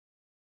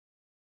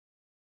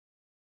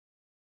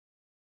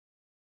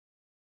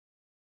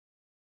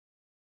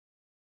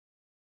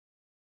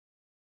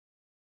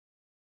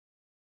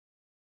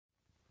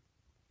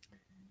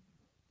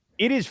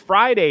It is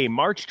Friday,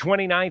 March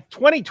 29th,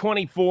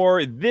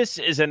 2024. This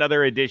is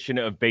another edition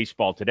of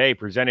Baseball Today,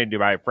 presented to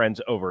my friends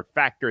over at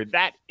Factor.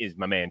 That is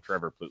my man,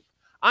 Trevor Plouffe.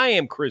 I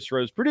am Chris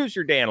Rose,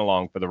 producer Dan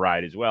along for the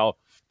ride as well.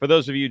 For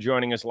those of you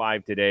joining us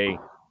live today,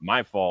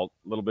 my fault,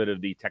 a little bit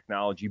of the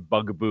technology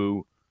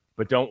bugaboo,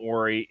 but don't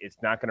worry, it's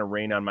not going to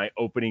rain on my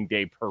opening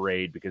day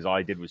parade because all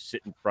I did was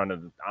sit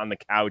on the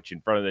couch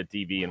in front of the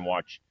TV and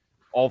watch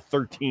all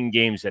 13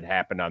 games that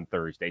happened on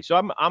Thursday. So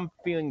I'm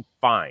feeling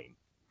fine.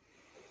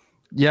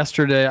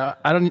 Yesterday,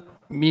 I don't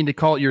mean to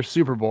call it your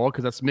Super Bowl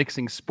because that's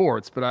mixing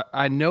sports, but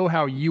I know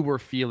how you were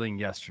feeling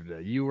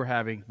yesterday. You were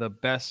having the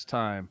best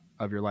time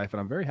of your life, and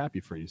I'm very happy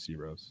for you, C.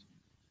 Rose.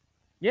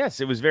 Yes,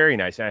 it was very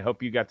nice. I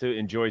hope you got to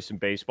enjoy some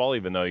baseball,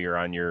 even though you're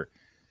on your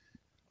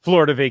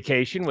Florida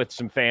vacation with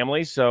some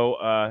family.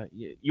 So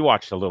you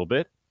watched a little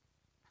bit.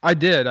 I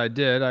did.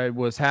 I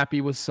was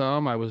happy with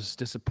some. I was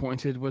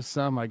disappointed with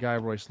some. My guy,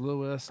 Royce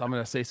Lewis. I'm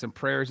going to say some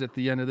prayers at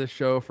the end of this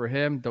show for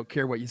him. Don't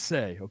care what you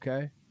say,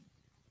 okay?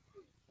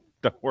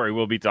 Don't worry,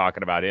 we'll be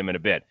talking about him in a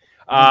bit.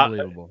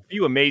 Unbelievable. A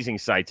few amazing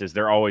sights, as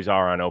there always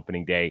are on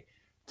opening day.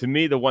 To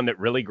me, the one that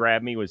really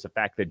grabbed me was the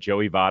fact that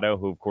Joey Votto,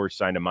 who, of course,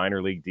 signed a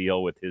minor league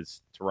deal with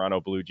his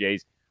Toronto Blue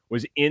Jays,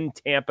 was in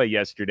Tampa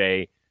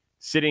yesterday,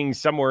 sitting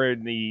somewhere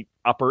in the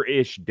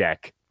upper-ish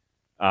deck,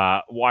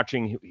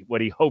 watching what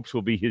he hopes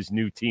will be his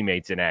new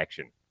teammates in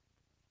action.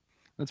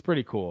 That's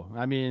pretty cool.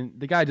 I mean,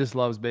 the guy just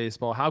loves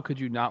baseball. How could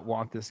you not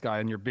want this guy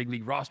on your big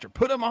league roster?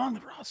 Put him on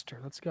the roster.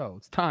 Let's go.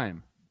 It's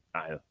time.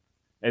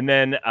 And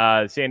then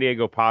San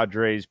Diego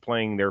Padres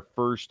playing their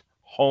first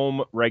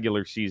home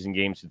regular season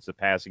game since the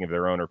passing of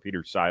their owner,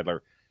 Peter Seidler.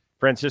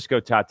 Francisco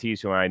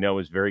Tatis, who I know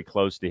is very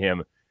close to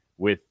him,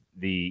 with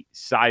the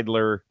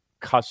Seidler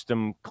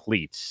custom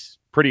cleats.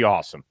 Pretty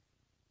awesome.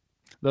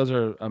 Those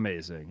are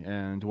amazing.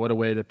 And what a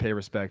way to pay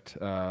respect,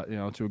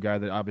 to a guy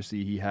that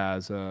obviously he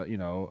has, a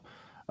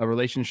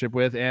relationship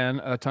with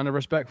and a ton of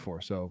respect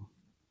for. So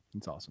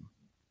it's awesome.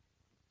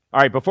 All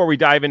right, before we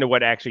dive into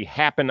what actually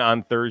happened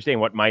on Thursday and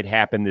what might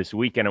happen this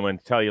weekend, I want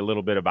to tell you a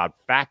little bit about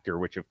Factor,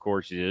 which, of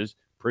course, is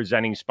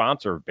presenting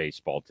sponsor of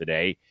Baseball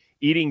Today.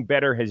 Eating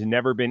better has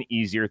never been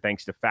easier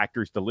thanks to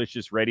Factor's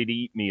delicious,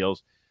 ready-to-eat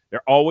meals.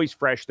 They're always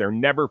fresh. They're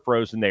never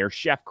frozen. They are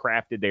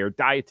chef-crafted. They are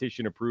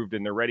dietitian-approved,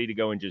 and they're ready to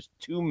go in just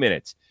 2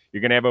 minutes.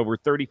 You're going to have over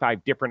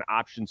 35 different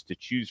options to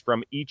choose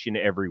from each and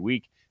every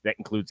week. That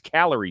includes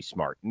Calorie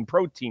Smart and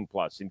Protein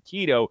Plus and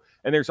Keto,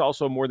 and there's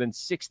also more than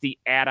 60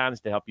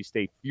 add-ons to help you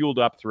stay fueled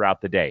up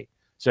throughout the day.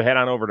 So head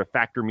on over to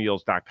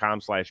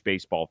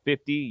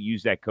factormeals.com/baseball50.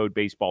 Use that code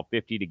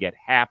baseball50 to get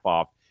half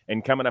off.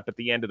 And coming up at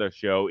the end of the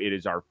show, it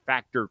is our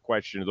Factor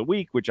question of the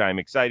week, which I'm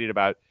excited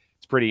about.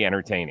 It's pretty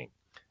entertaining.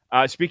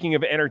 Speaking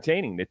of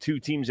entertaining, the two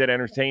teams that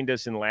entertained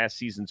us in last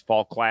season's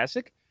Fall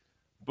Classic,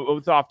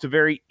 both off to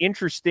very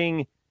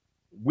interesting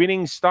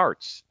winning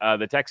starts.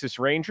 The Texas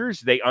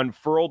Rangers, they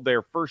unfurled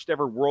their first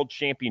ever World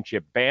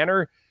Championship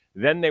banner.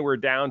 Then they were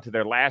down to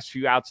their last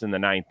few outs in the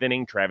ninth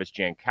inning. Travis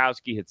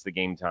Jankowski hits the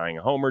game-tying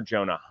homer.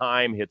 Jonah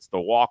Heim hits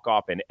the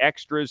walk-off in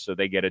extras, so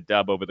they get a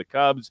dub over the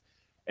Cubs.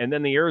 And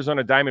then the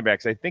Arizona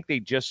Diamondbacks, I think they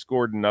just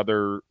scored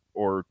another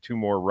or two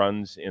more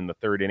runs in the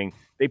third inning.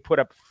 They put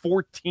up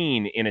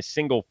 14 in a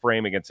single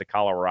frame against the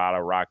Colorado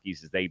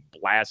Rockies as they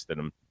blasted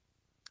them.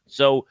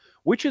 So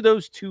which of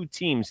those two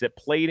teams that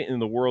played in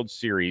the World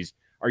Series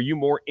are you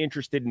more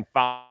interested in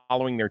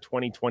following their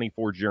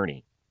 2024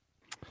 journey?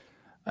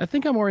 I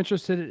think I'm more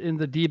interested in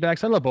the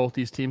D-backs. I love both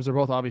these teams. They're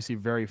both obviously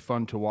very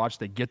fun to watch.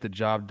 They get the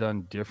job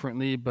done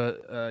differently.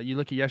 But you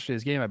look at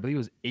yesterday's game, I believe it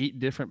was 8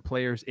 different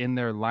players in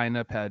their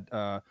lineup had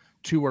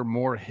 2 or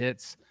more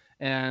hits.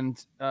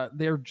 And I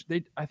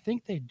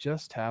think they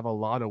just have a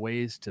lot of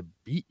ways to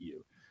beat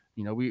you.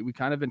 You know, we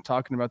kind of been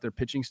talking about their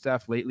pitching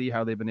staff lately,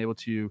 how they've been able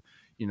to,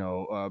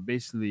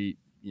 basically,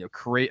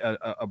 create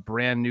a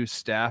brand new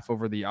staff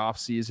over the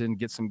offseason,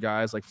 get some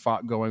guys like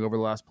Fott going over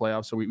the last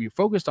playoffs. So we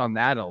focused on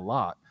that a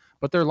lot.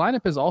 But their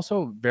lineup is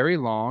also very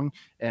long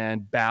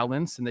and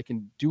balanced, and they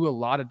can do a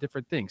lot of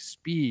different things.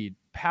 Speed,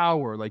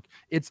 power, like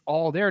it's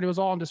all there. And it was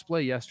all on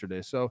display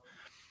yesterday. So,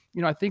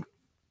 I think,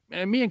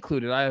 and me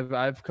included,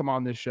 I've come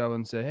on this show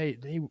and said, hey,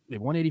 they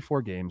won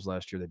 84 games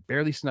last year. They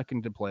barely snuck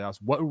into the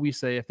playoffs. What would we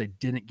say if they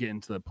didn't get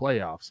into the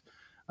playoffs?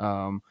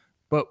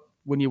 But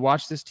when you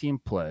watch this team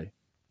play,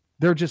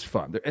 they're just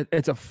fun.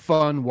 It's a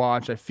fun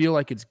watch. I feel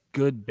like it's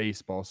good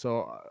baseball.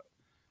 So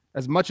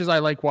as much as I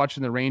like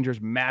watching the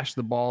Rangers mash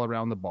the ball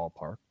around the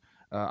ballpark,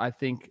 I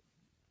think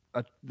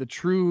the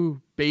true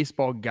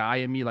baseball guy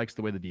in me likes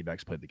the way the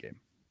D-backs played the game.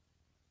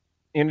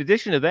 In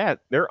addition to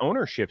that, their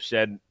ownership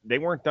said they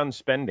weren't done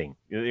spending.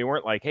 They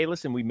weren't like, hey,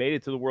 listen, we made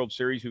it to the World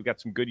Series. We've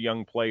got some good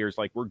young players.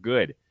 Like, we're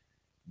good.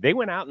 They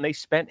went out and they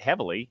spent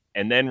heavily.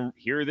 And then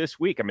here this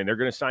week, I mean, they're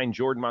going to sign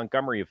Jordan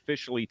Montgomery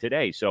officially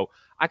today. So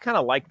I kind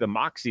of like the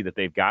moxie that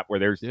they've got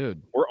where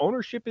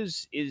ownership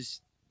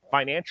is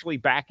financially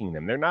backing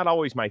them. They're not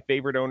always my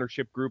favorite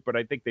ownership group, but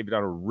I think they've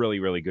done a really,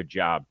 really good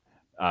job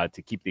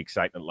to keep the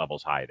excitement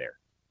levels high there.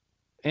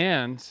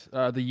 And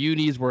the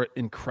unis were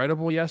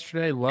incredible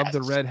yesterday. Loved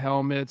the red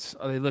helmets.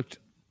 They looked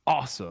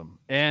awesome.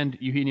 And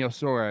Eugenio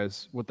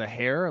Suarez with the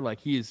hair, like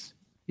he's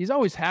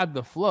always had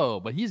the flow,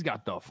 but he's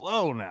got the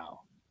flow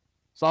now.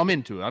 So I'm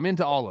into it. I'm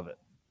into all of it.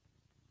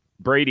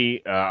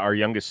 Brady, our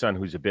youngest son,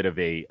 who's a bit of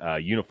a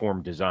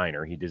uniform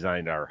designer, he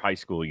designed our high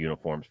school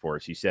uniforms for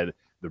us. He said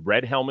the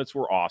red helmets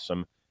were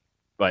awesome,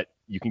 but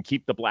you can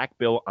keep the black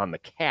bill on the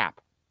cap,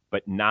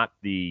 but not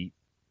the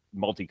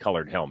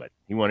multicolored helmet.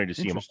 He wanted to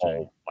see them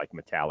all like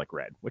metallic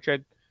red, which he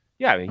and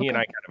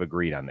I kind of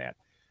agreed on that.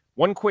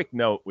 One quick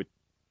note with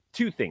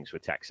two things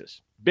with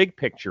Texas. Big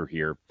picture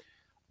here.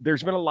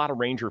 There's been a lot of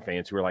Ranger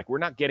fans who are like, we're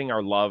not getting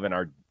our love and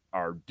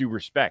our due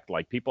respect.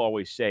 Like people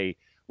always say,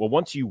 well,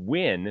 once you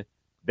win,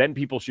 then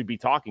people should be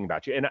talking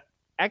about you. And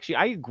actually,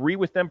 I agree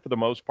with them for the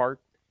most part.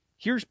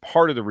 Here's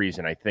part of the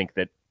reason I think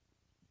that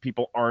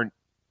people aren't,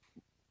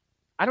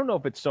 I don't know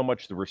if it's so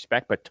much the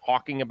respect, but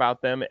talking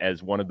about them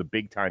as one of the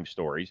big time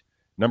stories.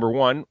 Number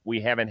one, we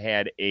haven't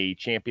had a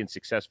champion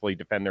successfully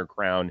defend their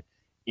crown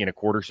in a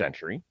quarter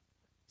century.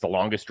 It's the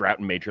longest drought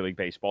in Major League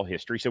Baseball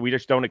history, so we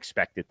just don't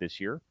expect it this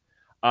year.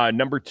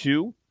 Number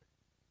two,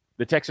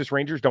 the Texas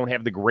Rangers don't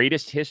have the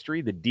greatest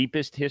history, the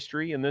deepest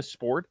history in this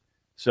sport.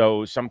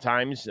 So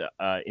sometimes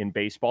in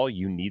baseball,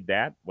 you need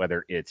that,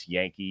 whether it's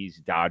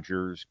Yankees,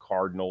 Dodgers,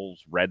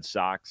 Cardinals, Red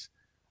Sox,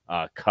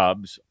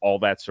 Cubs, all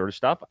that sort of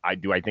stuff. I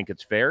think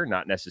it's fair?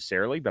 Not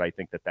necessarily, but I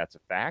think that that's a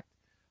fact.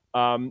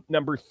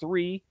 Number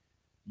three,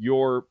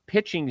 your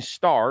pitching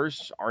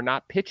stars are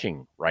not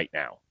pitching right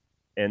now.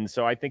 And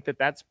so I think that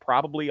that's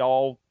probably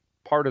all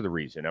part of the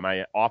reason. Am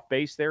I off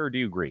base there, or do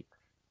you agree?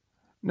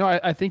 No,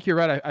 I think you're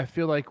right. I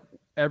feel like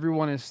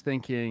everyone is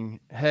thinking,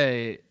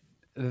 hey,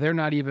 they're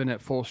not even at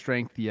full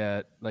strength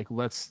yet. Like,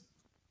 let's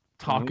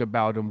talk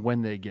about them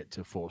when they get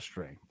to full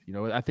strength. You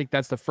know, I think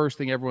that's the first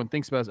thing everyone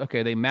thinks about is,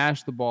 okay, they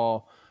mashed the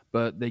ball,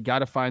 but they got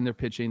to find their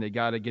pitching. They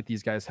got to get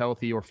these guys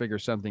healthy or figure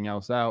something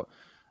else out.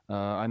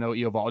 I know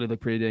Eovaldi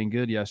looked pretty dang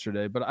good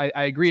yesterday, but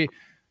I agree.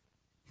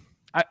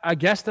 I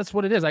guess that's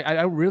what it is. I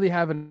don't really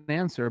have an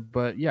answer,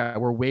 but yeah,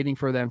 we're waiting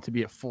for them to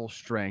be at full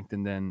strength,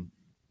 and then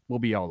we'll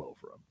be all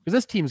over them. Because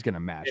this team's going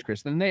to mash,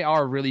 Chris, and they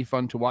are really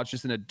fun to watch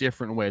just in a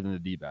different way than the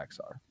D-backs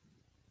are.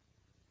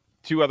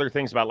 Two other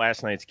things about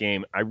last night's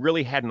game. I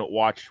really hadn't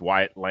watched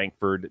Wyatt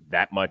Langford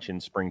that much in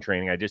spring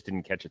training. I just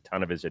didn't catch a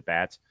ton of his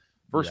at-bats.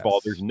 First of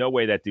all, there's no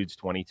way that dude's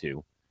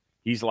 22.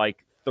 He's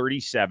like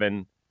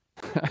 37.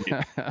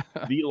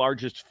 The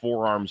largest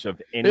forearms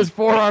of any. His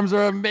forearms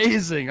are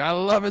amazing. I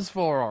love his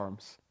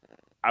forearms.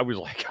 I was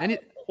like,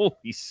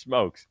 holy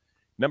smokes.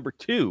 Number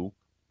two,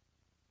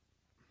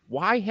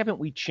 why haven't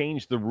we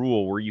changed the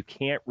rule where you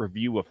can't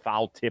review a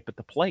foul tip at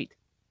the plate?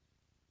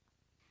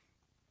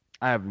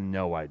 I have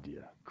no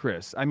idea,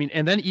 Chris. I mean,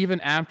 and then even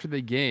after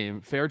the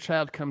game,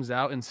 Fairchild comes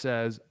out and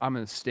says, I'm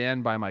going to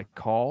stand by my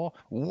call.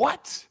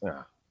 What?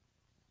 Yeah.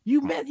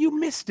 You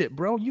missed it,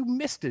 bro. You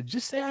missed it.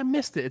 Just say I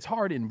missed it. It's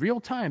hard in real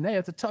time. Hey,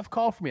 it's a tough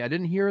call for me. I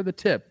didn't hear the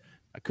tip.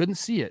 I couldn't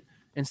see it.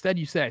 Instead,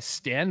 you say I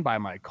stand by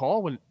my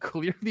call when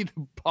clearly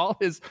the ball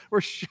is,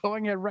 we're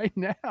showing it right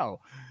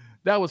now.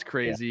 That was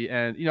crazy.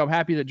 Yeah. And, I'm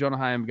happy that Jonah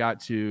Heim got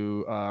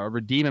to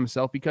redeem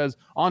himself because,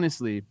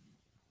 honestly,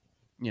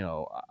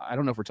 I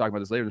don't know if we're talking about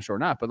this later in the show or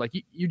not, but, like,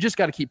 you just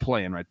got to keep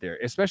playing right there,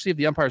 especially if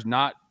the umpire's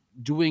not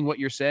doing what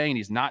you're saying and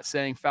he's not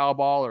saying foul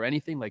ball or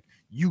anything. Like,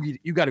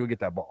 you got to go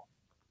get that ball.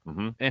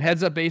 Mm-hmm. And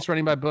heads up base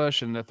running by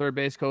Bush and the third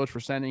base coach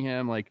for sending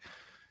him. Like,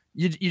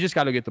 you just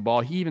got to get the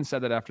ball. He even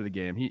said that after the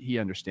game. He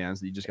understands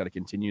that you just got to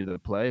continue to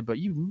play, but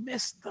you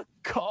missed the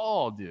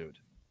call, dude.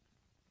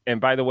 And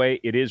by the way,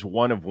 it is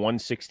 1 of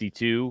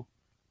 162.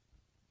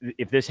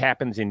 If this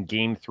happens in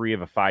game 3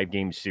 of a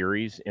 5-game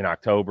series in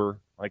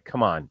October, like,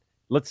 come on,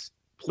 let's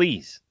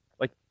fix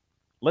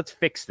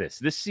this.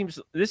 This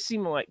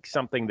seemed like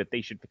something that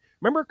they should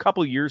remember a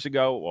couple years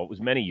ago. Well, it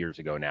was many years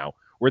ago now,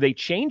 where they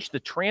changed the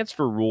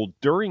transfer rule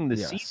during the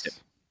season.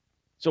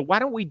 So why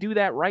don't we do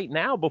that right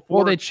now before?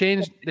 Well, they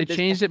changed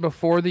it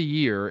before the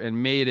year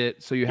and made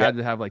it so you had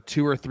to have like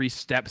 2 or 3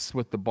 steps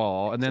with the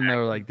ball. And then they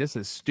were like, this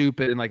is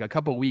stupid. And like a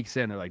couple of weeks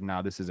in, they're like,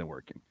 no, this isn't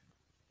working.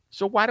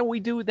 So why don't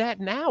we do that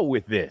now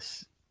with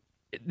this?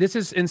 This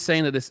is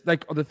insane that this,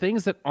 like, the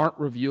things that aren't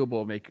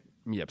reviewable make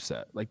me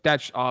upset. Like,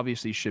 that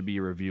obviously should be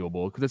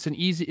reviewable because it's an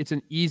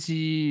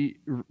easy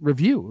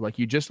review. Like,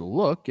 you just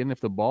look, and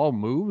if the ball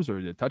moves or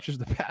it touches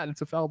the pad,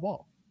 it's a foul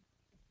ball.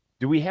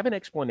 Do we have an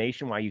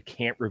explanation why you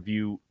can't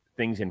review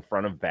things in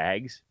front of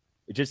bags?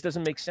 It just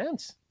doesn't make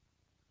sense.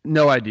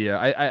 No idea.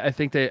 I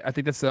think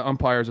that's the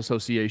umpires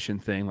association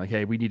thing. Like,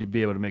 hey, we need to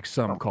be able to make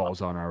some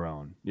calls on our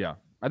own. Yeah,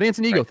 I think it's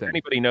an ego thing. If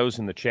anybody knows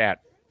in the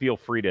chat, feel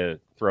free to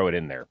throw it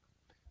in there.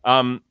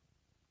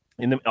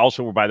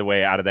 Also, by the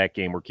way, out of that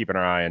game, we're keeping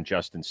our eye on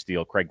Justin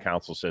Steele. Craig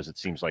Counsell says it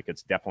seems like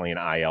it's definitely an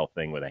IL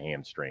thing with a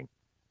hamstring.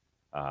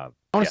 I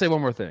want to say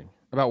one more thing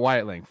about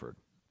Wyatt Langford.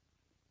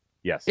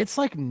 Yes, it's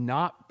like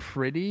not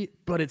pretty,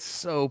 but it's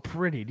so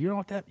pretty. Do you know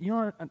what that? You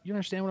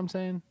understand what I'm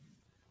saying?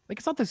 Like,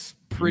 it's not this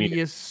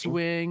prettiest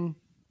swing.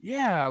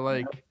 Yeah,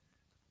 like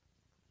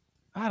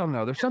I don't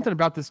know. There's something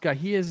about this guy.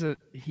 He's a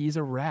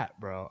rat,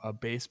 bro. A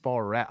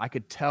baseball rat. I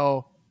could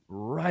tell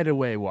right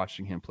away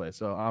watching him play.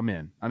 So I'm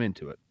in. I'm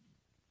into it.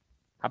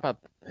 How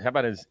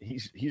about his?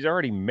 He's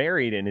already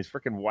married, and his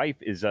freaking wife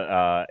is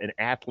an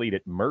athlete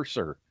at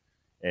Mercer,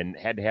 and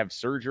had to have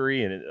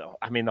surgery, and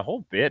I mean the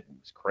whole bit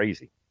was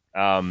crazy.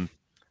 All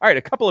right,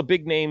 a couple of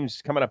big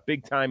names coming up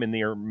big time in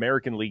the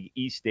American League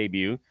East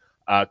debut.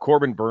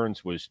 Corbin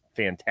Burnes was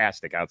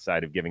fantastic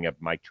outside of giving up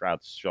Mike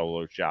Trout's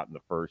solo shot in the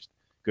first.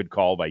 Good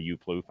call by you,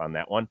 Plouffe, on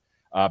that one.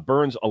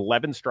 Burnes,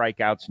 11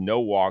 strikeouts,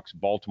 no walks.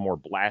 Baltimore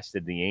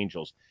blasted the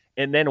Angels.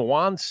 And then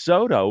Juan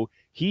Soto,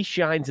 he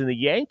shines in the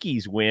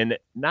Yankees win,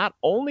 not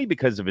only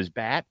because of his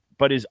bat,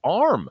 but his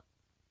arm.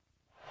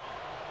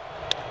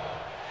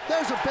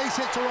 There's a base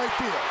hit to right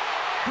field.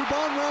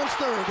 Dubon rounds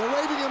third. They're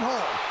waving him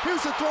home.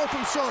 Here's the throw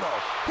from Soto.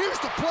 Here's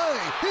the play.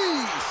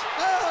 He's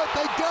out.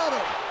 They got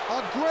him.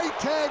 A great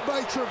tag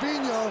by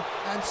Trevino,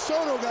 and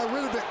Soto got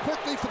rid of it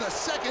quickly for the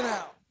second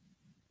out.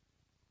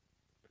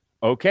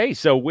 Okay,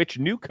 so which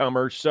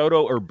newcomer,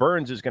 Soto or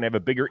Burnes, is going to have a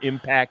bigger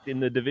impact in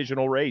the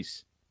divisional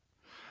race?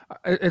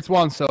 It's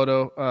Juan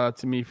Soto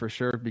to me for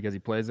sure because he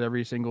plays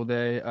every single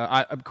day.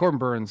 Corbin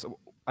Burnes,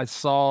 I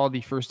saw the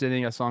first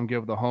inning. I saw him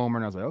give the homer,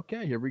 and I was like,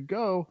 okay, here we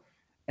go.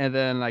 And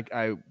then like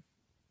I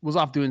was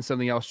off doing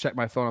something else, checked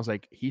my phone. I was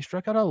like, he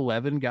struck out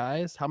 11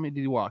 guys. How many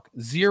did he walk?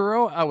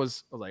 0. I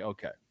was like,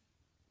 okay.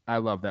 I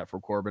love that for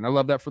Corbin. I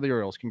love that for the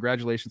Orioles.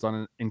 Congratulations on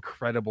an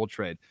incredible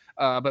trade.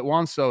 But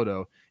Juan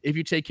Soto, if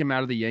you take him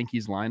out of the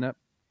Yankees lineup,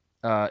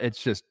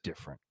 it's just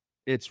different.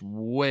 It's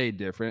way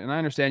different. And I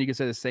understand you can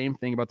say the same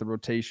thing about the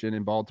rotation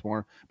in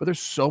Baltimore, but there's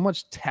so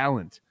much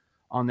talent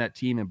on that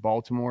team in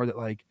Baltimore that,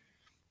 like,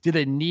 do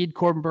they need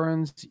Corbin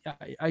Burnes?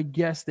 I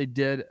guess they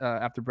did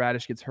after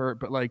Bradish gets hurt.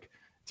 But, like,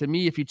 to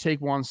me, if you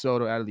take Juan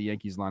Soto out of the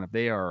Yankees lineup,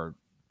 they are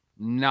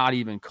not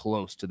even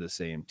close to the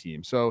same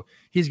team. So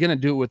he's going to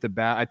do it with the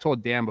bat. I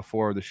told Dan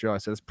before the show, I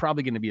said it's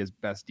probably going to be his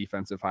best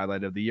defensive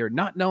highlight of the year.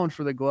 Not known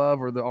for the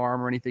glove or the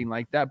arm or anything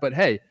like that, but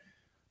hey,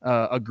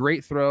 a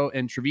great throw.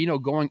 And Trevino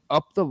going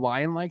up the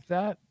line like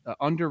that,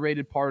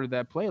 underrated part of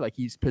that play. Like,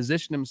 he's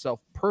positioned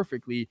himself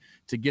perfectly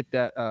to get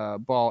that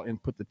ball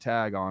and put the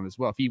tag on as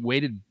well. If he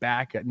waited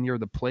back near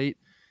the plate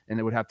and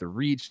it would have to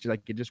reach,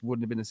 like, it just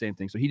wouldn't have been the same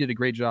thing. So he did a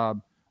great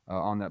job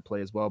on that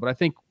play as well. But I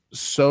think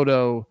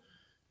Soto,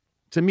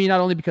 to me,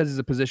 not only because he's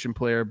a position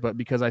player, but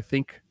because I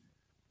think,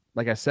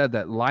 like I said,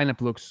 that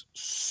lineup looks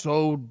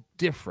so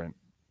different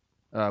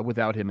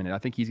without him in it. I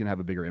think he's going to have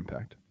a bigger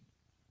impact.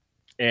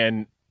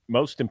 And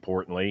most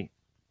importantly,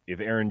 if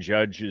Aaron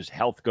Judge's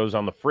health goes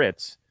on the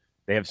fritz,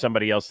 they have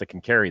somebody else that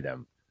can carry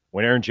them.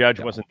 When Aaron Judge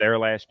wasn't there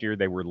last year,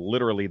 they were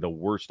literally the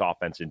worst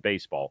offense in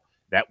baseball.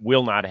 That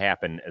will not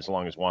happen as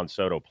long as Juan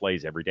Soto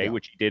plays every day,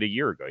 which he did a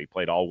year ago. He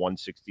played all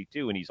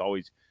 162, and he's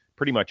always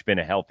pretty much been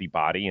a healthy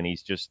body, and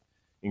he's just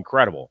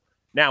incredible.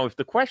 Now, if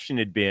the question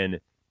had been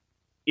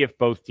if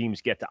both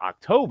teams get to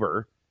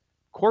October,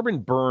 Corbin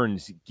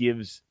Burnes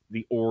gives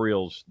the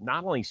Orioles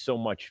not only so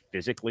much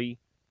physically,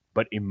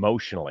 but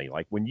emotionally.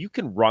 Like, when you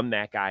can run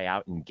that guy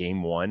out in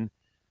game one,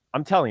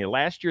 I'm telling you,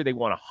 last year they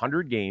won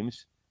 100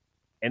 games,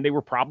 and they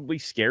were probably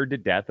scared to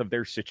death of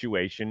their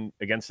situation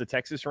against the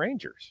Texas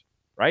Rangers,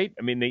 right?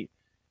 I mean,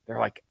 they're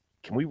like,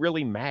 can we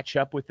really match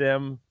up with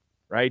them,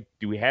 right?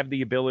 Do we have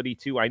the ability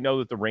to? I know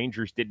that the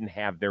Rangers didn't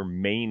have their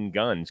main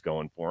guns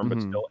going for them, but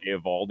still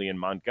Eovaldi and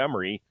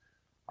Montgomery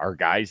are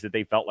guys that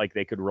they felt like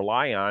they could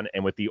rely on.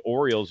 And with the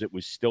Orioles, it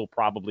was still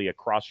probably a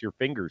cross your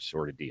fingers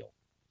sort of deal.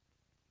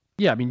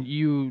 Yeah, I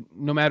mean,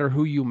 no matter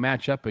who you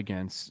match up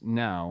against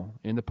now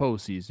in the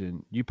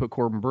postseason, you put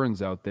Corbin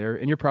Burnes out there,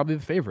 and you're probably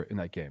the favorite in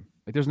that game.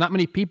 Like, there's not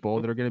many people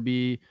that are going to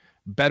be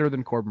better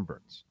than Corbin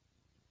Burnes.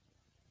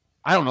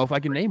 I don't know if I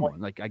can name one.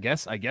 Like, I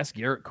guess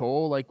Garrett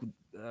Cole, like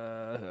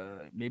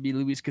maybe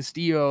Luis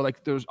Castillo.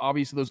 Like, there's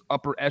obviously those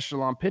upper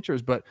echelon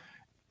pitchers, but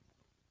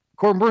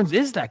Corbin Burnes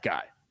is that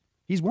guy.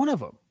 He's one of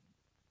them.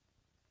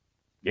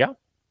 Yeah,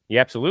 he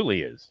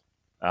absolutely is.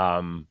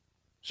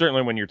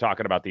 Certainly when you're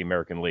talking about the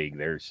American League,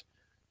 there's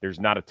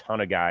not a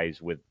ton of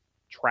guys with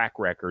track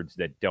records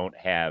that don't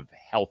have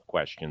health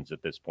questions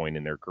at this point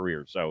in their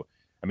career. So,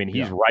 I mean,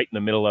 he's right in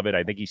the middle of it.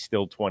 I think he's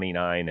still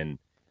 29. And,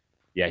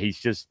 yeah,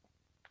 he's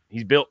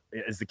built,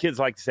 as the kids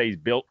like to say, he's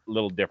built a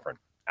little different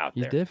out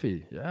there. He's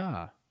diffy,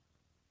 yeah.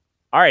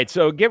 All right,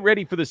 so get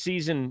ready for the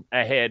season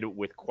ahead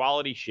with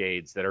quality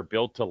shades that are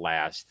built to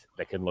last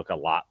that can look a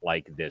lot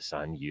like this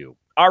on you.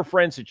 Our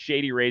friends at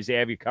Shady Rays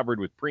have you covered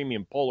with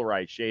premium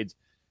polarized shades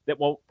that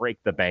won't break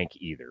the bank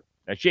either.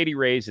 Now, Shady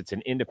Rays, it's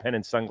an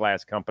independent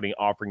sunglass company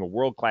offering a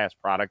world-class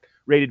product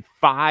rated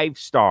 5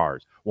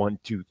 stars, 1,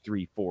 2,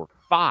 3, 4,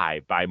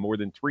 5 by more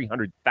than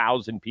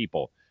 300,000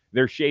 people.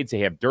 Their shades, they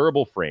have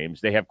durable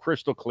frames. They have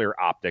crystal clear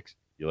optics.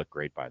 You look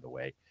great, by the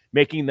way,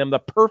 making them the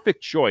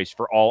perfect choice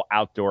for all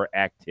outdoor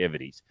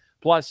activities.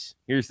 Plus,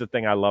 here's the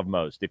thing I love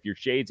most. If your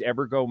shades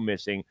ever go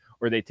missing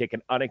or they take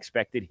an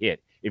unexpected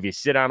hit, if you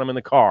sit on them in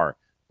the car,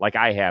 like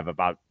I have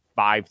about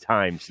 5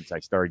 times since I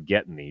started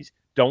getting these.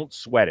 Don't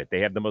sweat it. They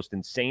have the most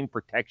insane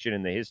protection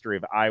in the history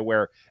of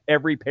eyewear.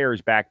 Every pair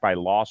is backed by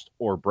lost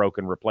or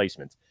broken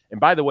replacements. And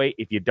by the way,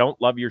 if you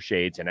don't love your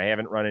shades, and I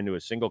haven't run into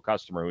a single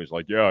customer who's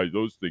like, yeah,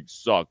 those things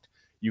sucked,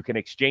 you can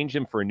exchange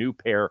them for a new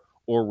pair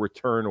or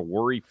return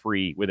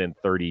worry-free within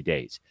 30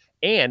 days.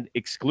 And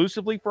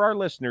exclusively for our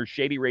listeners,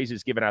 Shady Rays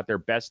is giving out their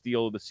best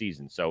deal of the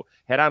season. So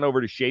head on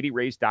over to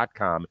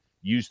shadyrays.com.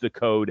 Use the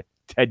code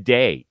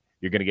TODAY.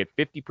 You're going to get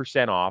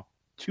 50% off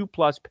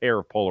 2+ pair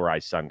of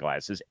polarized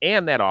sunglasses,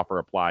 and that offer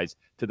applies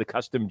to the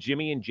custom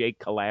Jimmy and Jake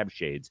collab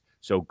shades.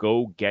 So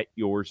go get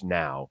yours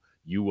now.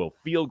 You will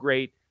feel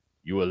great.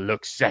 You will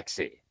look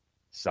sexy.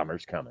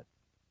 Summer's coming.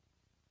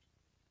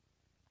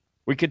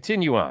 We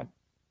continue on.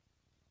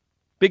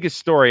 Biggest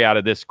story out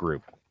of this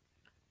group.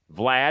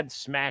 Vlad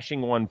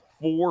smashing one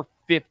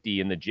 450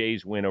 in the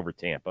Jays win over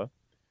Tampa.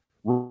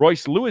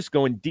 Royce Lewis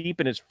going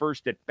deep in his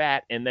first at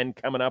bat and then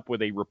coming up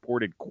with a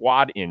reported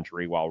quad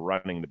injury while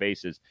running the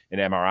bases. An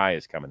MRI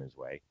is coming his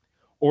way.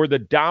 Or the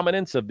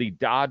dominance of the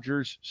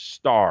Dodgers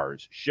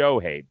stars,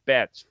 Shohei,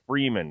 Betts,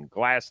 Freeman,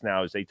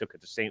 Glasnow, as they took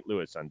it to St.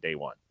 Louis on day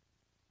one.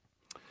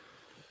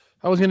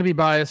 I was going to be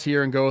biased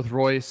here and go with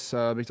Royce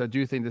because I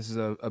do think this is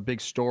a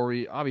big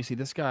story. Obviously,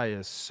 this guy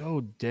is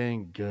so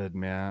dang good,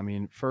 man. I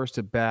mean, first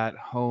at bat,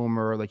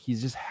 homer, like he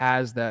just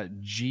has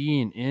that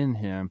gene in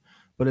him.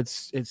 But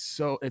it's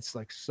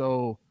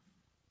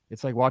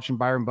like watching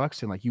Byron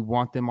Buxton. Like you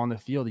want them on the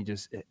field. He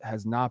just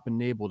has not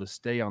been able to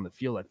stay on the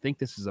field. I think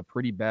this is a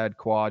pretty bad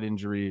quad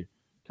injury,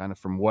 kind of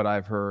from what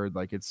I've heard.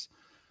 Like it's.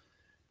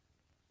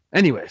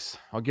 Anyways,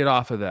 I'll get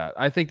off of that.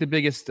 I think the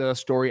biggest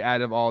story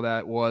out of all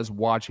that was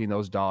watching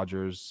those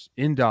Dodgers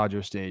in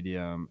Dodger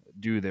Stadium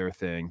do their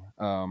thing.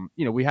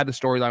 We had the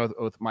storyline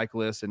with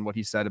Michaelis and what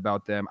he said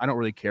about them. I don't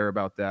really care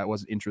about that. I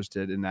wasn't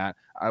interested in that.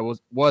 I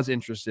was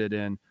interested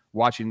in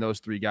watching those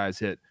 3 guys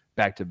hit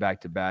back to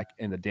back to back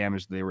and the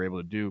damage they were able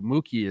to do.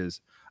 Mookie is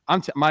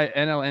my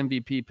NL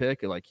MVP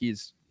pick. Like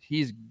he's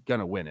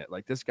gonna win it.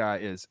 Like this guy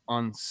is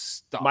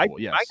unstoppable.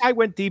 My guy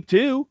went deep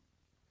too.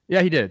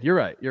 Yeah, he did. You're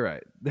right.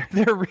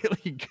 They're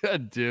really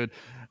good, dude.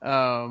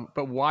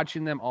 But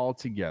watching them all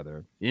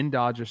together in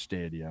Dodger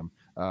Stadium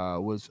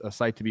was a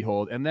sight to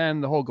behold. And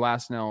then the whole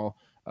Glasnow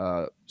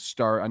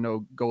start. I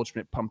know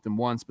Goldschmidt pumped him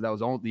once, but that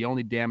was the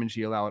only damage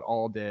he allowed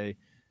all day.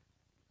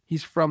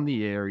 He's from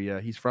the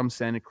area. He's from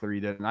Santa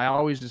Clarita. And I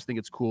always just think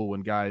it's cool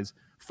when guys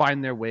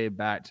find their way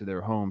back to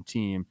their home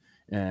team.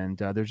 And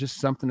there's just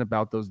something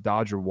about those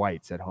Dodger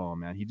whites at home,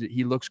 man.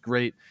 He looks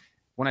great.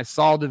 When I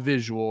saw the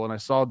visual and I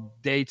saw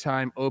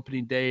daytime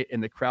opening day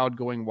and the crowd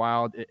going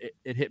wild,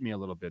 it hit me a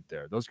little bit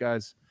there. Those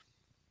guys,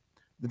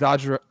 the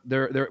Dodgers,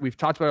 we've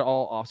talked about it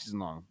all offseason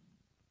long.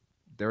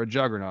 They're a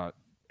juggernaut,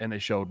 and they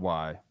showed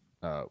why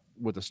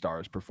with the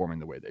Stars performing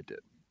the way they did.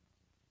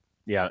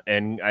 Yeah,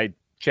 and I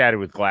chatted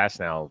with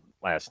Glasnow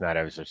last night.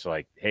 I was just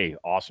like, hey,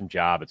 awesome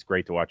job. It's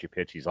great to watch you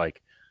pitch. He's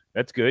like,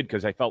 that's good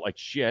because I felt like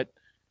shit.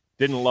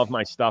 Didn't love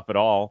my stuff at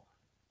all.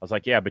 I was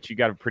like, yeah, but you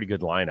got a pretty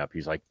good lineup.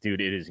 He's like,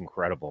 dude, it is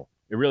incredible.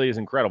 It really is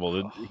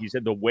incredible. He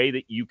said the way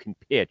that you can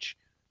pitch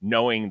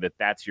knowing that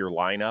that's your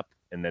lineup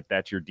and that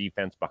that's your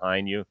defense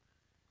behind you,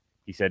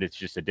 he said it's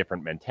just a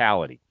different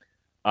mentality.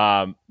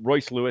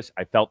 Royce Lewis,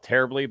 I felt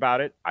terribly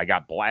about it. I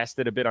got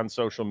blasted a bit on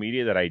social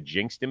media that I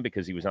jinxed him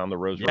because he was on the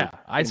Rose. Yeah,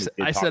 I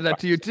said that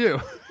to you too.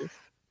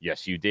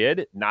 Yes, you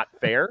did. Not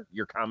fair.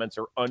 Your comments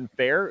are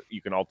unfair.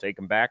 You can all take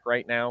them back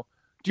right now.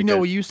 Do you know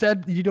what you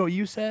said? You know what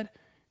you said?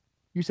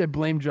 You said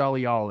blame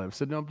Jolly Olive.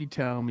 So nobody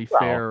tell me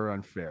fair or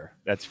unfair.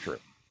 That's true.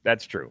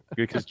 That's true.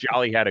 Because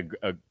Jolly had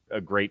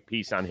a great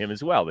piece on him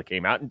as well that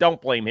came out. And don't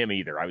blame him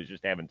either. I was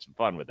just having some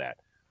fun with that.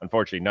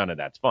 Unfortunately, none of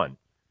that's fun.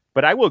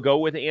 But I will go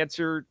with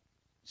answer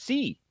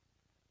C,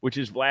 which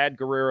is Vlad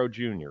Guerrero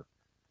Jr.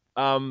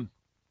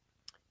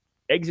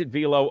 Exit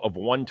velo of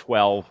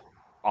 112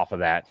 off of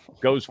that.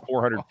 Goes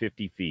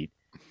 450 feet.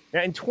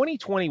 Now, in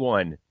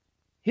 2021,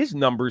 his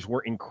numbers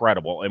were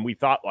incredible. And we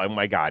thought, oh,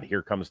 my God,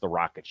 here comes the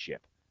rocket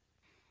ship.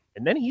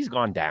 And then he's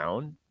gone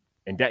down.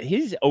 And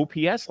his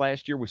OPS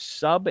last year was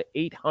sub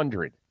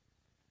 800.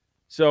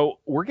 So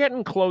we're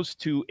getting close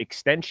to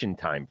extension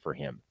time for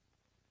him.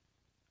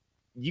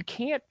 You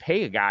can't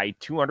pay a guy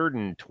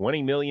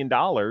 $220 million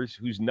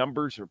whose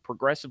numbers are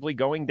progressively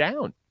going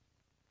down.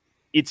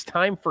 It's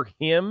time for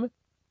him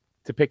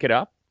to pick it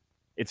up.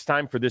 It's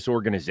time for this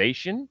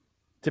organization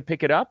to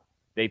pick it up.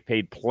 They've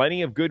paid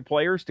plenty of good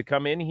players to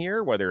come in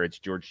here, whether it's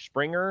George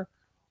Springer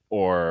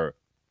or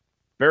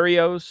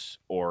Berrios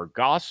or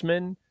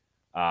Gossman.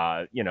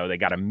 They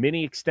got a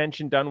mini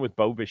extension done with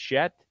Bo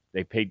Bichette.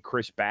 They paid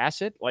Chris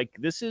Bassett. Like,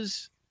 this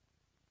is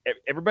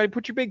 – everybody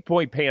put your big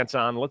point pants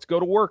on. Let's go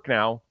to work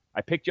now.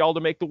 I picked y'all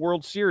to make the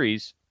World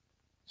Series.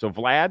 So,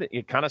 Vlad,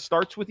 it kind of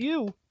starts with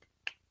you.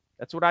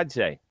 That's what I'd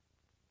say.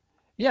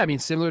 Yeah, I mean,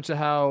 similar to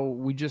how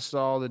we just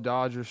saw the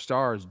Dodger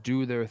Stars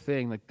do their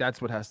thing. Like,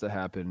 that's what has to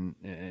happen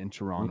in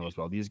Toronto as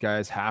well. These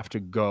guys have to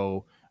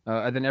go,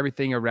 and then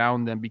everything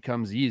around them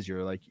becomes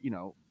easier. Like,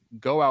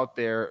 go out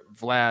there,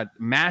 Vlad,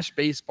 mash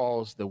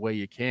baseballs the way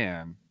you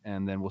can,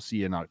 and then we'll see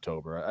you in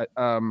October.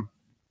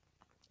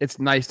 it's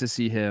nice to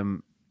see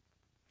him.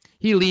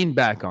 He leaned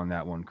back on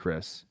that one,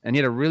 Chris, and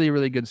he had a really,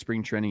 really good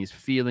spring training. He's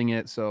feeling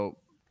it. So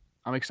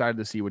I'm excited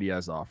to see what he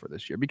has to offer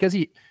this year because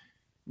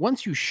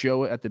once you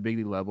show it at the big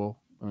league level,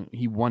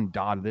 he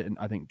dotted it in,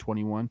 I think,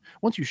 21.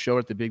 Once you show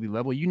it at the big league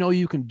level, you know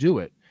you can do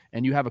it.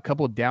 And you have a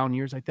couple of down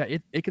years like that,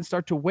 it can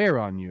start to wear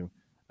on you.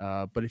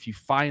 But if you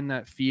find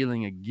that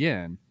feeling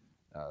again,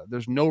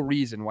 there's no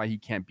reason why he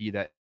can't be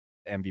that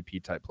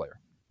MVP type player.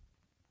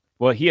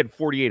 Well, he had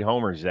 48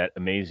 homers that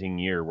amazing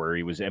year where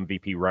he was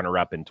MVP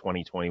runner-up in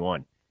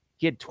 2021.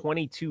 He had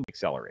 22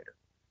 accelerator.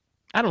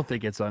 I don't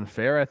think it's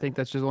unfair. I think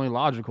that's just only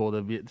logical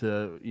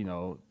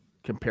to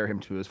compare him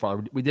to his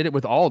father. We did it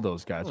with all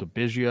those guys, with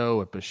Biggio,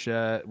 with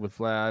Bichette, with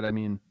Vlad. I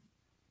mean,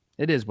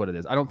 it is what it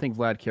is. I don't think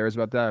Vlad cares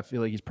about that. I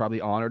feel like he's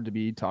probably honored to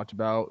be talked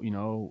about,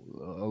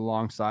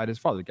 alongside his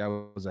father. The guy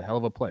was a hell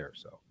of a player.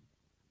 So,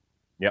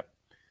 yep.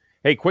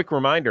 Hey, quick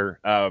reminder.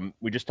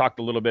 We just talked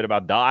a little bit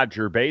about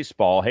Dodger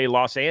baseball. Hey,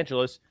 Los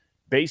Angeles,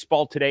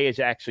 baseball today is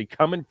actually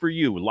coming for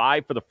you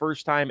live for the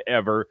first time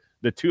ever.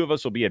 The two of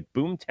us will be at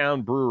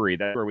Boomtown Brewery.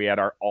 That's where we had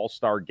our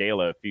All-Star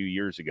Gala a few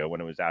years ago when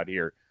it was out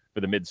here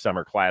for the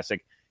Midsummer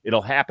Classic.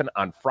 It'll happen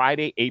on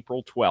Friday,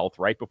 April 12th,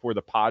 right before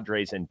the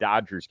Padres and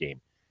Dodgers game.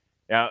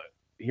 Now,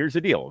 here's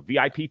the deal.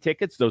 VIP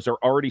tickets, those are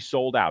already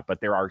sold out,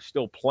 but there are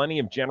still plenty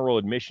of general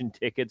admission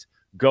tickets.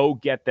 Go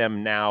get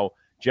them now.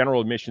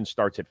 General admission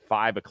starts at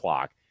 5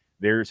 o'clock.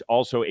 There's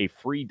also a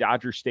free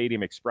Dodger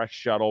Stadium Express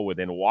shuttle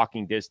within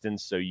walking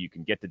distance, so you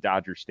can get to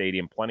Dodger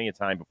Stadium plenty of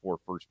time before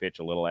first pitch,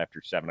 a little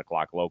after 7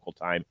 o'clock local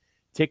time.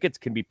 Tickets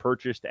can be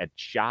purchased at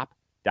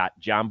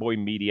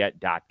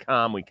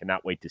shop.johnboymedia.com. We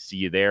cannot wait to see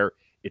you there.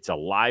 It's a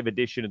live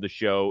edition of the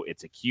show.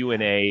 It's a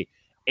Q&A.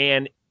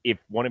 And if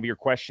one of your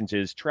questions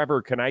is,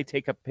 Trevor, can I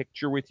take a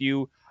picture with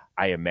you?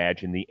 I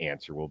imagine the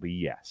answer will be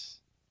yes.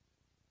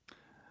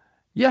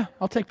 Yeah,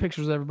 I'll take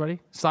pictures of everybody,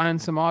 sign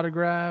some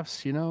autographs,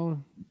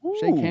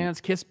 shake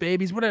hands, kiss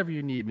babies, whatever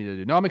you need me to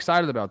do. No, I'm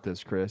excited about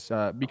this, Chris,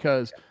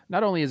 because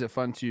not only is it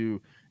fun to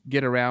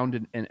get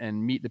around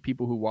and meet the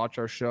people who watch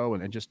our show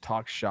and just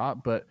talk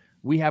shop, but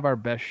we have our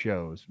best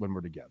shows when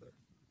we're together.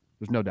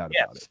 There's no doubt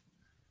about it.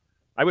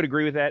 I would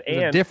agree with that.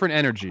 There's a different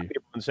energy.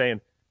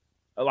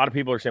 A lot of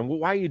people are saying, well,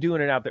 why are you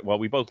doing it out there? Well,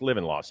 we both live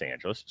in Los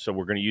Angeles, so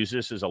we're going to use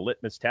this as a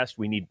litmus test.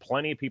 We need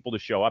plenty of people to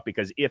show up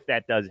because if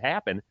that does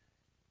happen,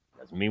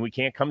 doesn't mean we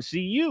can't come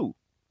see you.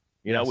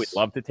 We'd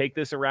love to take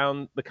this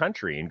around the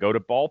country and go to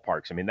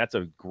ballparks. I mean, that's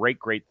a great,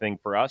 great thing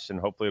for us, and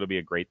hopefully it'll be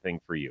a great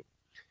thing for you.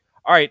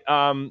 All right,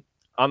 on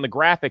the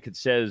graphic, it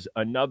says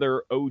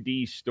another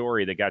OD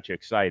story that got you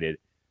excited.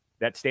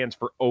 That stands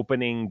for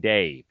opening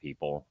day,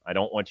 people. I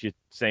don't want you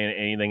saying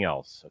anything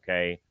else,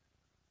 okay?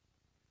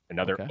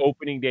 Another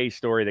opening day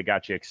story that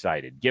got you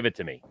excited. Give it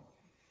to me.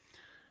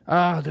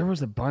 There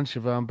was a bunch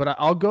of them, but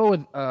I'll go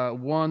with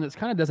one that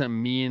kind of doesn't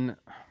mean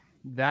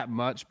that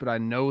much, but I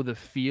know the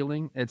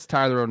feeling. It's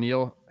Tyler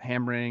O'Neill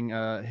hammering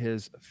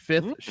his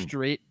fifth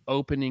straight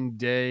opening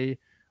day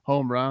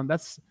home run.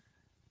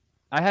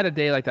 I had a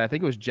day like that. I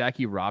think it was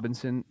Jackie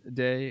Robinson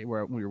Day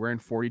where we were wearing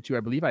 42. I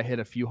believe I hit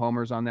a few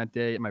homers on that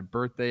day. At my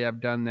birthday,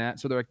 I've done that.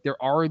 So there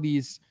are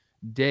these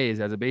days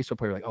as a baseball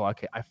player, like, oh,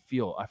 okay, I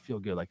feel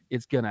good. Like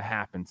it's gonna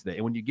happen today.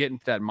 And when you get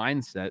into that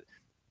mindset,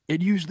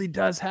 it usually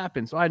does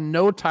happen. So I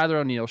know Tyler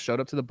O'Neill showed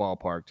up to the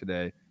ballpark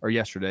today or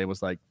yesterday,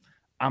 was like,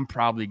 I'm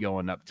probably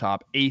going up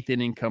top. 8th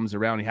inning comes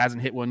around. He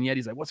hasn't hit one yet.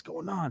 He's like, what's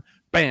going on?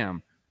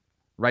 Bam.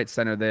 Right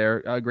center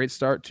there. A great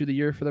start to the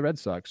year for the Red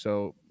Sox.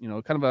 So,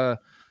 kind of a,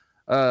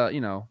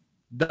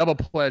 double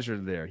pleasure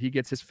there. He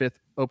gets his 5th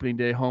opening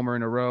day homer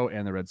in a row,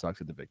 and the Red Sox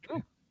get the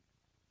victory.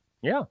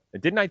 Yeah.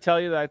 Didn't I tell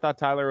you that I thought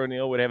Tyler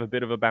O'Neill would have a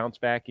bit of a bounce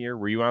back year?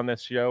 Were you on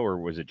this show, or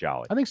was it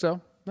Jolly? I think so.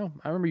 No,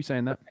 I remember you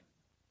saying that.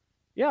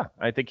 Yeah,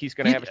 I think he's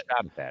going to have a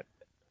shot at that.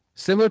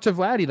 Similar to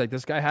Vladdy, like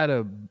this guy had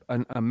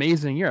an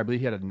amazing year. I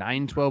believe he had a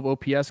 912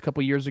 OPS a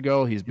couple years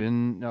ago. He's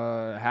been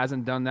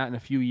hasn't done that in a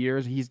few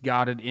years. He's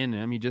got it in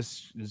him. He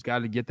just got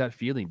to get that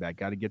feeling back.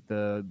 Got to get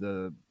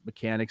the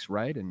mechanics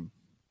right, and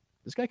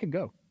this guy can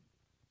go.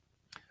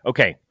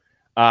 Okay,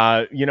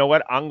 you know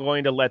what? I'm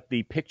going to let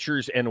the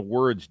pictures and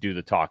words do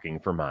the talking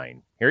for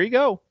mine. Here you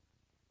go.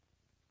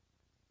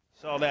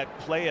 Saw that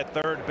play at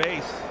third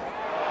base.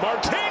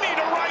 Martini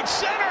to right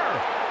center.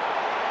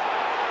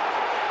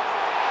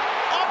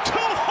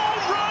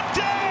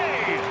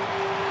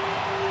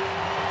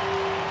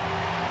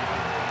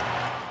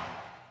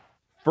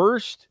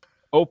 First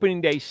opening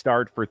day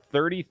start for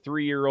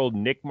 33-year-old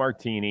Nick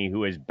Martini,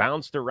 who has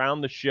bounced around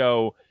the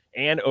show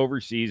and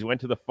overseas, went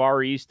to the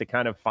Far East to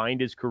kind of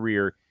find his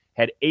career,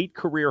 had 8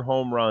 career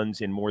home runs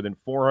in more than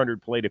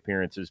 400 plate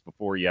appearances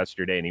before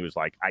yesterday, and he was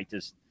like, I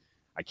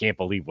can't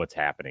believe what's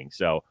happening.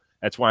 So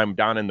that's why I'm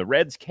donning the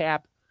Reds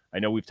cap. I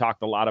know we've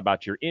talked a lot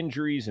about your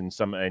injuries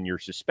and your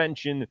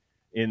suspension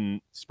in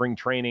spring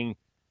training.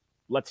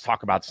 Let's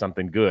talk about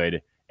something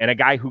good. And a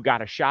guy who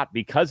got a shot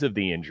because of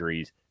the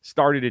injuries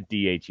started at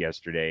DH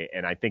yesterday,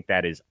 and I think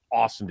that is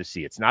awesome to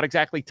see. It's not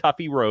exactly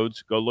Tuffy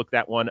Rhodes. Go look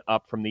that one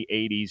up from the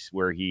 80s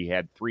where he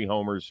had 3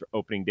 homers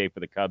opening day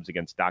for the Cubs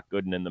against Doc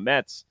Gooden and the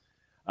Mets.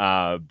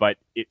 but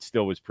it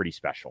still was pretty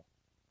special.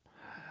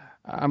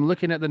 I'm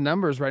looking at the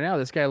numbers right now.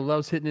 This guy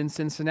loves hitting in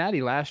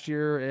Cincinnati. Last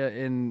year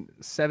in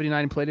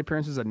 79 plate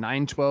appearances, a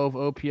 912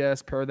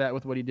 OPS. Pair that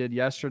with what he did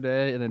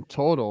yesterday, and in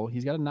total,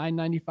 he's got a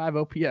 995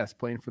 OPS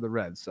playing for the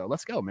Reds. So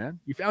let's go, man.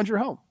 You found your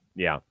home.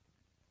 Yeah.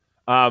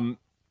 And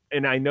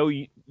I know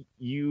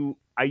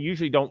I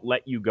usually don't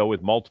let you go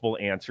with multiple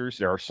answers.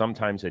 There are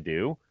sometimes I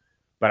do,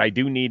 but I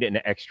do need an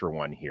extra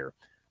one here.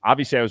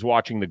 Obviously, I was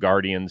watching the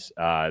Guardians.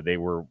 They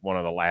were one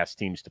of the last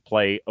teams to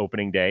play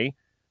opening day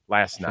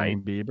last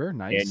night. Bieber,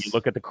 nice. And you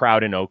look at the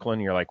crowd in Oakland,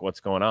 and you're like,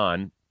 what's going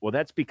on? Well,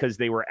 that's because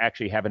they were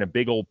actually having a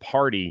big old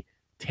party,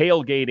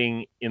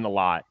 tailgating in the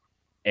lot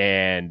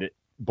and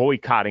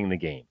boycotting the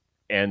game.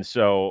 And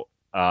so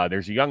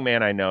there's a young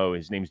man I know.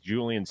 His name's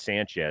Julian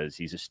Sanchez.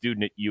 He's a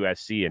student at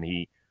USC, and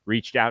he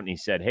reached out and he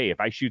said, hey, if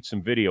I shoot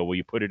some video, will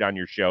you put it on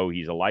your show?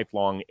 He's a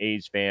lifelong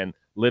A's fan,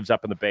 lives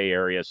up in the Bay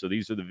Area. So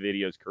these are the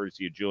videos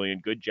courtesy of Julian.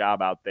 Good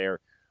job out there.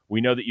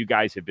 We know that you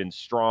guys have been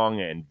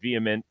strong and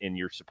vehement in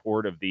your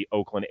support of the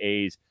Oakland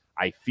A's.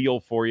 I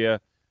feel for you.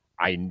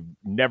 I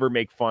never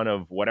make fun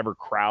of whatever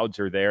crowds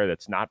are there.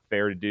 That's not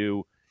fair to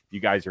do. You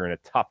guys are in a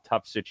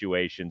tough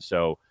situation.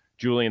 So,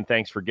 Julian,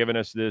 thanks for giving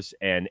us this.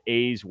 And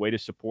A's, way to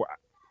support.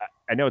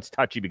 I know it's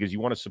touchy because you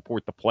want to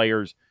support the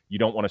players. You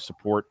don't want to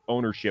support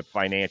ownership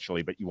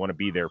financially, but you want to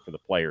be there for the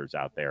players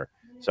out there.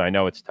 So I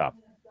know it's tough.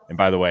 And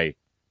by the way,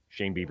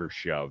 Shane Bieber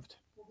shoved.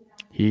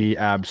 He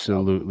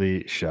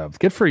absolutely shoved.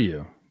 Good for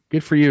you.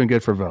 Good for you and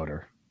good for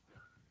Voter.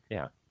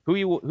 Yeah. Who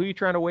you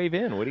trying to wave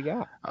in? What do you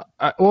got?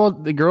 Well,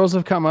 the girls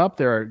have come up.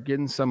 They're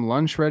getting some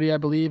lunch ready, I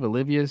believe.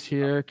 Olivia's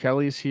here.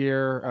 Kelly's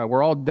here.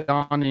 We're all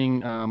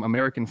donning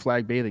American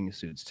flag bathing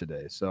suits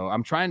today. So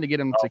I'm trying to get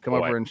them to come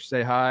over and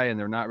say hi, and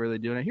they're not really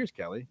doing it. Here's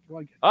Kelly.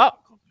 Oh,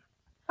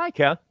 hi,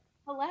 Kel.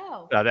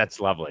 Hello. Oh, that's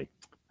lovely.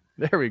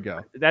 There we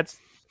go. That's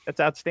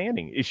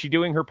outstanding. Is she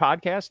doing her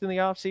podcast in the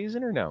off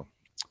season or no?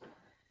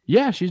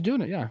 Yeah, she's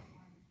doing it. Yeah.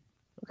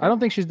 I don't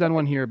think she's done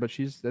one here, but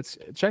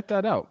check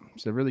that out.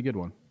 It's a really good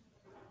one.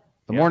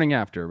 The morning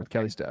after with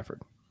Kelly Stafford.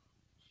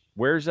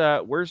 Where's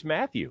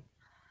Matthew?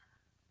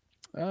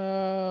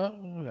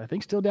 I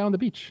think still down the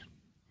beach.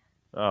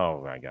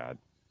 Oh my God.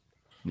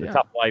 The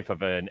tough life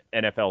of an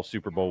NFL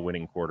Super Bowl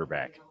winning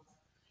quarterback.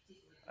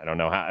 I don't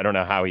know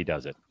how he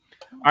does it.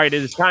 All right,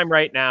 it is time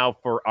right now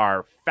for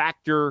our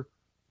Factor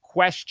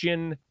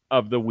question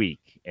of the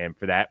week. And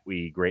for that,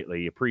 we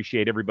greatly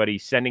appreciate everybody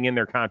sending in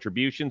their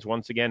contributions.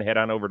 Once again, head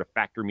on over to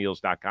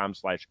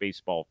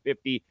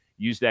factormeals.com/baseball50.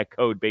 Use that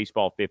code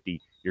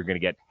baseball50. You're going to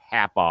get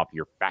half off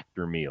your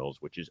Factor meals,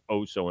 which is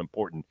oh so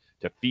important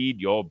to feed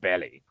your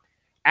belly.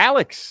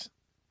 Alex,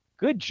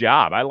 good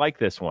job. I like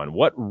this one.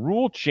 What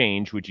rule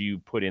change would you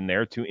put in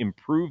there to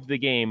improve the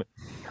game?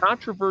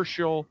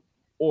 Controversial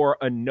or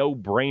a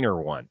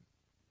no-brainer one?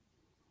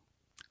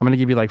 I'm going to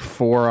give you like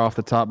 4 off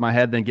the top of my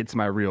head, then get to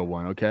my real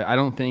one, okay? I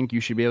don't think you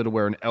should be able to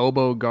wear an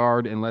elbow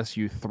guard unless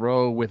you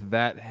throw with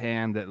that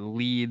hand that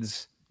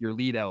leads your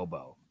lead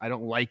elbow. I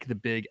don't like the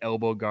big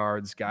elbow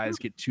guards. Guys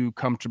get too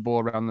comfortable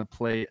around the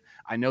plate.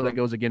 I know that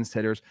goes against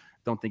hitters.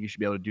 Don't think you should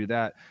be able to do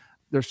that.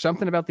 There's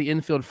something about the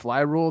infield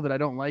fly rule that I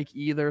don't like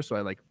either, so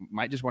I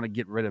might just want to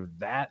get rid of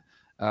that.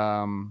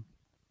 I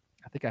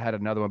think I had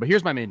another one, but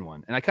here's my main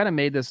one. And I kind of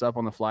made this up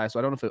on the fly, so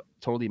I don't know if it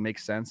totally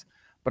makes sense,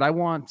 but I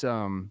want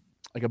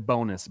like a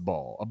bonus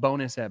ball, a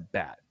bonus at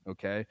bat,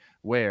 okay?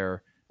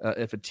 Where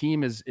if a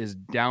team is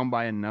down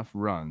by enough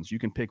runs, you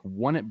can pick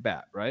one at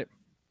bat, right?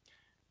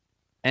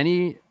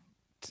 Any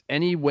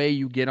way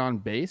you get on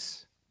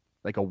base,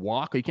 like a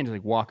walk, you can't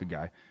just walk a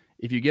guy.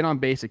 If you get on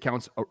base, it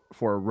counts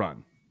for a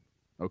run,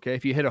 okay?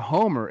 If you hit a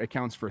homer, it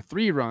counts for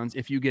 3 runs.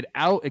 If you get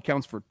out, it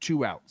counts for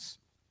 2 outs.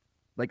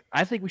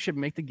 I think we should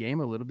make the game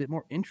a little bit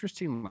more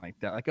interesting like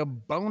that, like a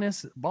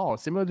bonus ball,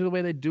 similar to the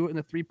way they do it in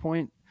the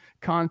 3-point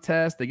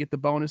contest. They get the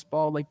bonus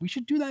ball. We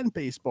should do that in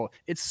baseball.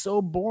 It's so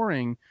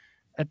boring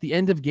at the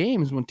end of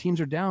games when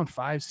teams are down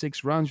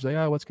 5-6 runs. You're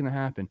like, oh, what's going to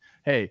happen?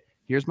 Hey,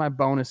 here's my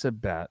bonus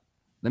at bat.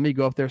 Let me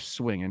go up there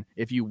swinging.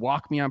 If you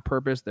walk me on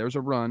purpose, there's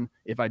a run.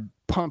 If I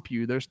pump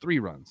you, there's 3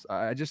 runs.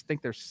 I just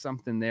think there's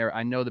something there.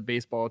 I know the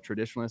baseball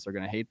traditionalists are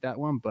going to hate that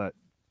one, but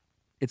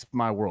it's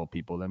my world,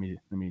 people. Let me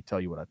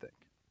tell you what I think.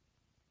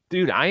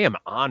 Dude, I am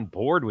on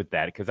board with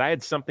that because I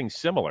had something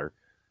similar.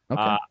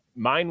 Okay.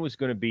 Mine was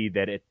going to be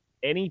that at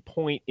any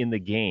point in the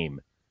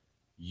game,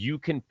 you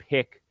can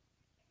pick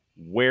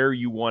where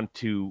you want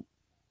to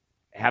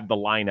have the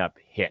lineup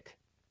hit.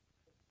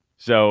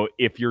 So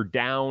if you're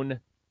down,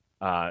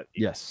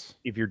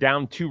 if you're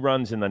down 2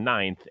 runs in the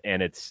 9th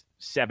and it's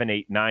 7,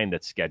 8, 9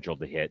 that's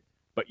scheduled to hit,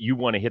 but you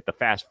want to hit the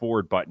fast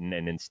forward button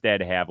and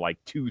instead have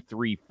 2,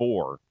 3,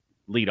 4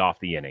 lead off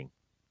the inning,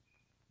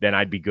 then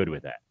I'd be good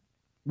with that.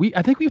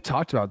 I think we've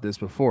talked about this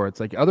before. It's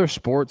like other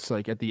sports,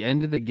 at the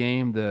end of the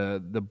game,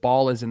 the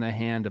ball is in the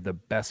hand of the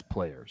best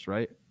players,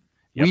 right?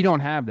 Yep. We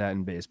don't have that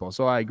in baseball.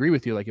 So I agree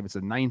with you. If it's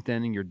a 9th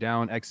inning, you're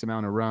down X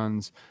amount of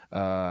runs,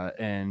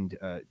 and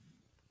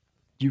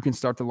you can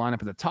start the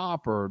lineup at the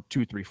top or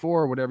 2, 3,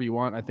 4, whatever you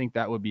want. I think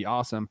that would be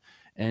awesome.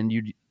 And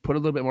you put a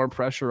little bit more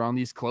pressure on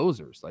these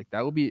closers. Like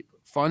that would be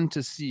fun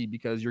to see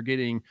because you're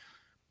getting,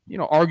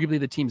 arguably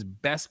the team's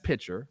best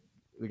pitcher,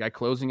 the guy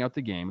closing out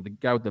the game, the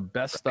guy with the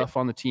best stuff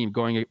on the team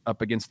going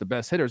up against the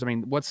best hitters. I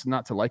mean, what's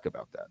not to like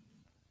about that?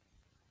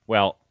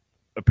 Well,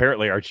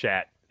 apparently our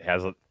chat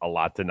has a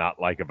lot to not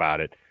like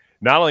about it.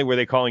 Not only were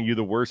they calling you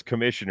the worst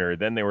commissioner,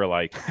 then they were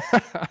like,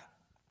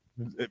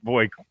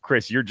 boy,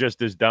 Chris, you're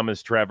just as dumb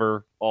as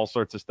Trevor, all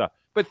sorts of stuff.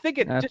 But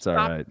just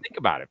stop and think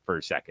about it for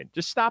a second.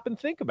 Just stop and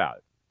think about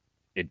it.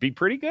 It'd be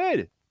pretty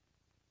good,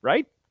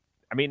 right?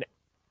 I mean,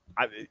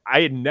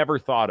 I had never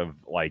thought of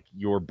like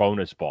your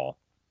bonus ball.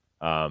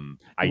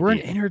 We're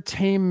an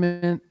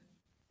entertainment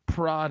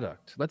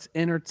product. Let's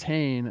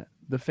entertain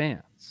the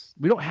fans.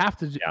 We don't have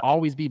to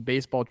always be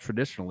baseball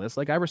traditionalists.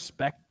 Like I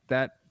respect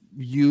that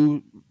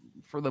view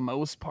for the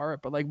most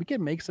part, but like we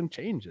can make some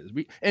changes.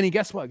 And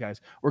guess what, guys?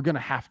 We're gonna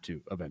have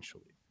to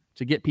eventually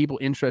to get people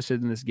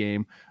interested in this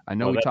game. I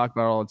know we talk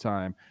about it all the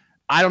time.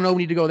 I don't know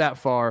we need to go that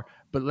far,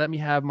 but let me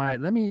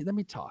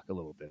talk a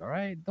little bit. All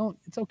right,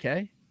 it's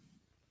okay.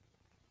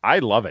 I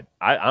love it.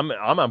 I'm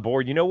on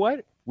board. You know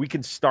what? We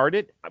can start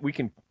it. We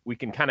can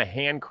kind of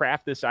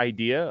handcraft this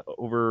idea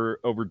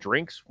over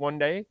drinks one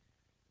day.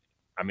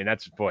 I mean,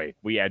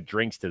 we add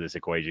drinks to this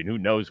equation. Who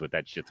knows what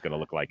that shit's going to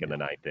look like in the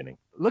ninth inning?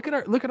 Look at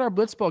our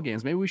blitzball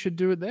games. Maybe we should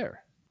do it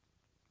there.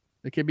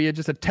 It could be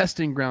just a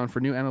testing ground for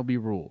new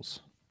MLB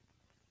rules.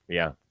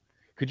 Yeah.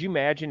 Could you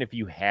imagine if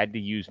you had to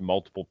use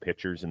multiple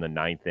pitchers in the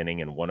ninth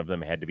inning and one of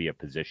them had to be a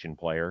position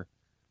player,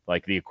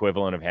 like the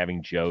equivalent of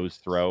having Joe's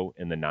throw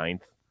in the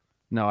ninth?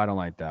 No, I don't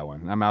like that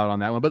one. I'm out on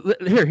that one.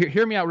 But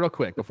hear me out real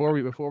quick before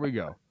we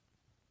go.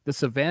 The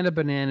Savannah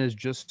Bananas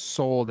just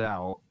sold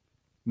out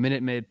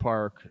Minute Maid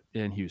Park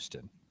in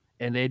Houston,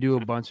 and they do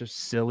a bunch of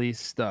silly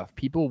stuff.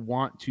 People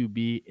want to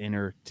be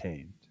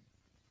entertained.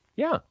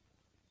 Yeah.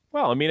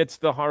 Well, I mean, it's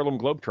the Harlem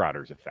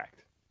Globetrotters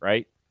effect,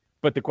 right?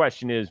 But the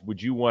question is,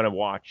 would you want to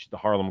watch the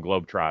Harlem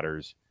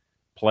Globetrotters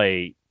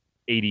play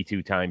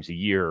 82 times a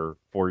year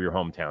for your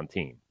hometown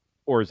team?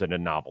 Or is it a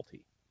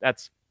novelty?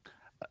 It's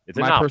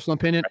my personal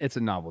opinion. Right? It's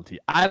a novelty.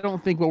 I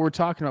don't think what we're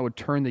talking about would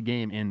turn the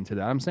game into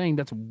that. I'm saying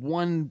that's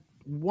one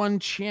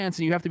chance,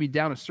 and you have to be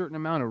down a certain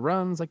amount of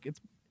runs. Like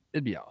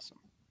it'd be awesome.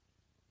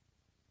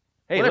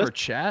 Hey, whatever,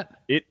 chat.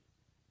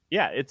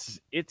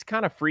 It's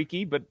kind of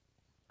freaky, but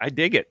I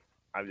dig it.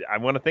 I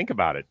want to think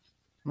about it.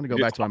 I'm gonna go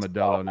back to my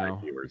Modelo now.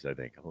 Viewers, I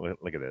think.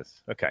 Look at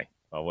this. Okay.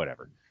 Well,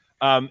 whatever.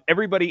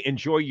 Everybody,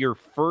 enjoy your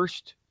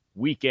first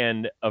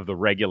weekend of the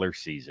regular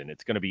season.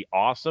 It's going to be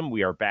awesome.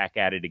 We are back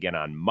at it again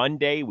on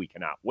Monday. We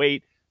cannot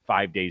wait.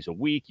 5 days a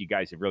week. You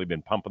guys have really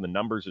been pumping the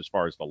numbers as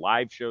far as the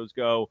live shows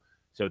go.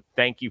 So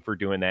thank you for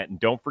doing that. And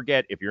don't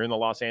forget, if you're in the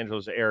Los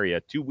Angeles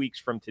area, 2 weeks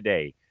from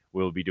today,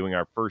 we'll be doing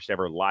our first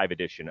ever live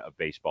edition of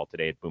Baseball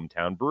Today at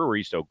Boomtown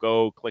Brewery. So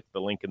go click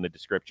the link in the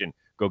description.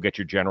 Go get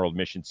your general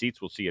admission seats.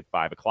 We'll see you at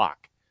 5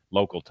 o'clock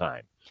local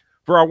time.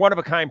 For our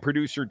one-of-a-kind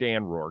producer,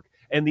 Dan Rourke,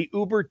 and the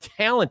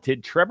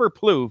uber-talented Trevor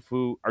Plouffe,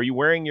 who, are you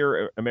wearing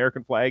your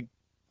American flag?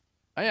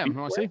 I am. You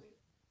want to see?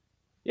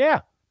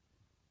 Yeah.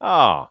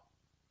 Oh,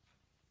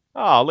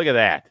 look at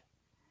that.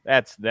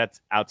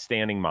 That's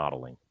outstanding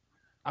modeling.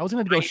 I was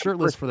going to go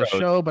shirtless for the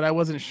show, but I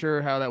wasn't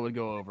sure how that would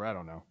go over. I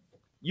don't know.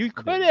 You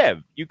could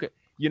have. You could.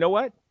 You know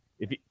what?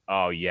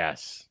 Oh,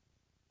 yes.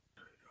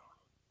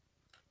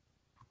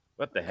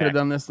 What the heck? Could have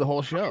done this the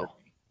whole show.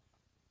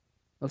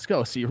 Let's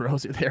go see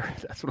Rosie there.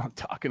 That's what I'm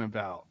talking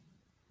about.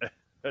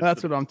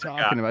 That's what I'm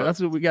talking about. That's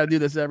what we got to do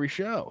this every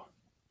show.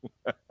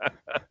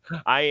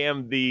 I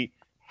am the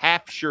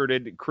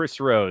half-shirted Chris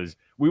Rose.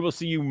 We will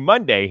see you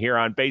Monday here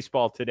on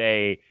Baseball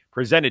Today,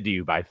 presented to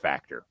you by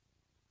Factor.